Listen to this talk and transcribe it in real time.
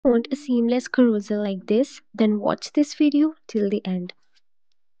Want a seamless carousel like this? Then watch this video till the end.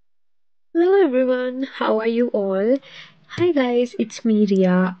 Hello everyone, how are you all? Hi guys, it's me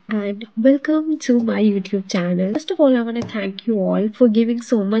Ria and welcome to my YouTube channel. First of all, I want to thank you all for giving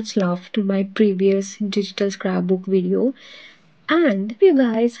so much love to my previous digital scrapbook video. And if you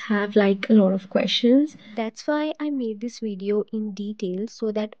guys have like a lot of questions, that's why I made this video in detail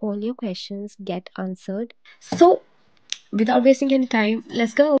so that all your questions get answered. So, without wasting any time,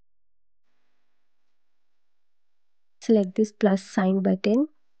 let's go. Select this plus sign button.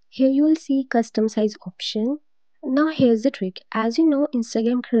 Here you will see custom size option. Now here's the trick. As you know,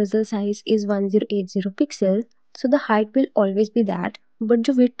 Instagram carousel size is 1080 pixel, so the height will always be that. But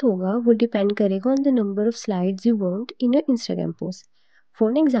जो width होगा वो depend करेगा on the number of slides you want in your Instagram post. For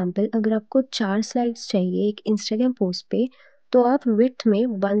an example, अगर आपको 4 slides चाहिए एक Instagram post पे, तो आप width में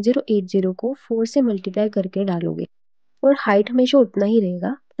 1080 को 4 से multiply करके डालोगे और height हमेशा उतना ही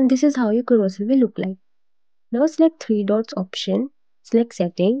रहेगा. And this is how your carousel will look like. Now select three dots option, select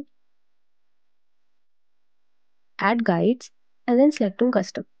setting, add guides, and then select on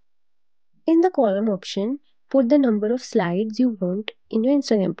custom. In the column option, put the number of slides you want in your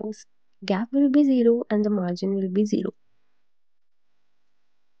Instagram post. Gap will be 0 and the margin will be 0.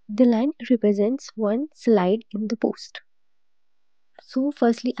 The line represents one slide in the post. So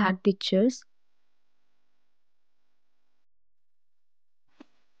firstly add pictures.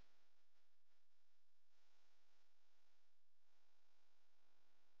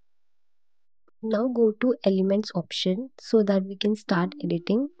 Now go to elements option so that we can start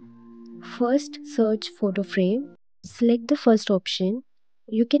editing. First search photo frame. Select the first option.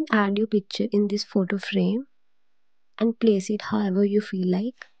 You can add your picture in this photo frame and place it however you feel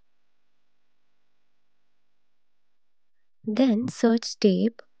like. Then search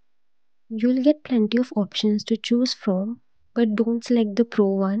tape. You'll get plenty of options to choose from, but don't select the pro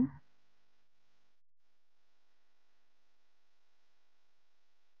one.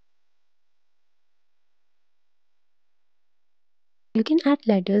 You can add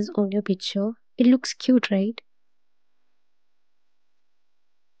letters on your picture. It looks cute, right?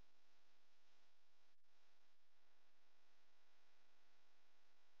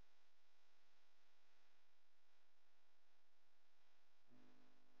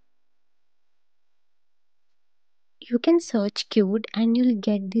 You can search cute and you'll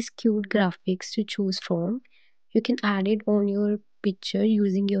get these cute graphics to choose from. You can add it on your picture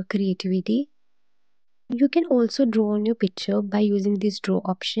using your creativity. You can also draw on your picture by using this draw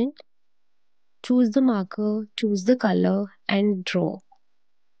option. Choose the marker, choose the color, and draw.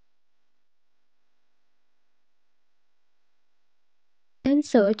 Then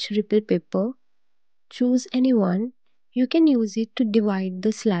search ripple paper. Choose any one. You can use it to divide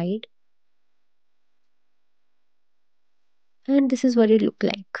the slide, and this is what it look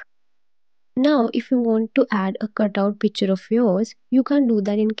like. Now, if you want to add a cutout picture of yours, you can't do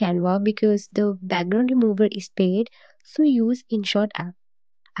that in Canva because the background remover is paid. So use InShot app.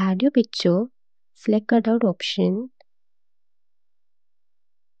 Add your picture, select cutout option,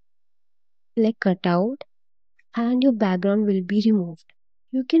 select cutout, and your background will be removed.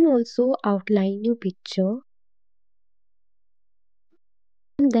 You can also outline your picture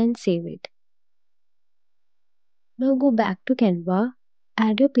and then save it. Now go back to Canva,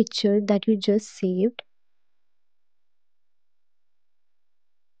 add your picture that you just saved.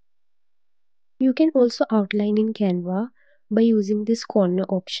 You can also outline in Canva by using this corner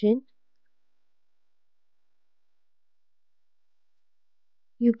option.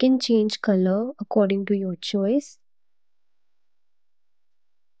 You can change color according to your choice.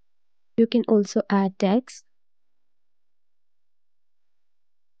 You can also add text.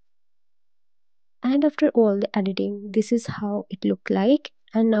 And after all the editing, this is how it look like.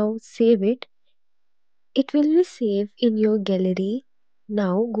 And now save it. It will be saved in your gallery.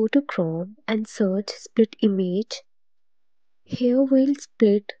 Now go to Chrome and search split image. Here we'll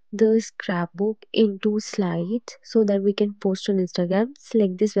split the scrapbook into slides so that we can post on Instagram.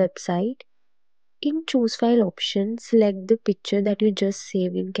 Select this website. In choose file option, select the picture that you just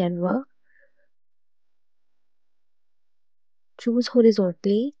saved in Canva. Choose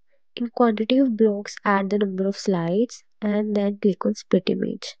horizontally. In quantity of blocks, add the number of slides and then click on split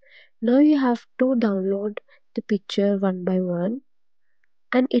image. Now you have to download the picture one by one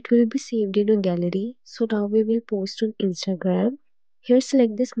and it will be saved in your gallery. So now we will post on Instagram. Here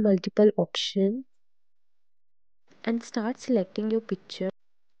select this multiple option and start selecting your picture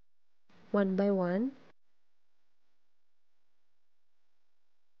one by one.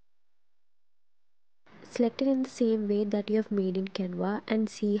 Select it in the same way that you have made in Canva and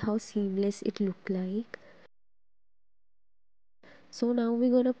see how seamless it look like. So now we're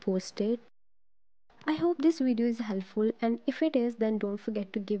gonna post it. I hope this video is helpful, and if it is, then don't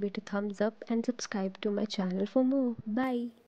forget to give it a thumbs up and subscribe to my channel for more. Bye.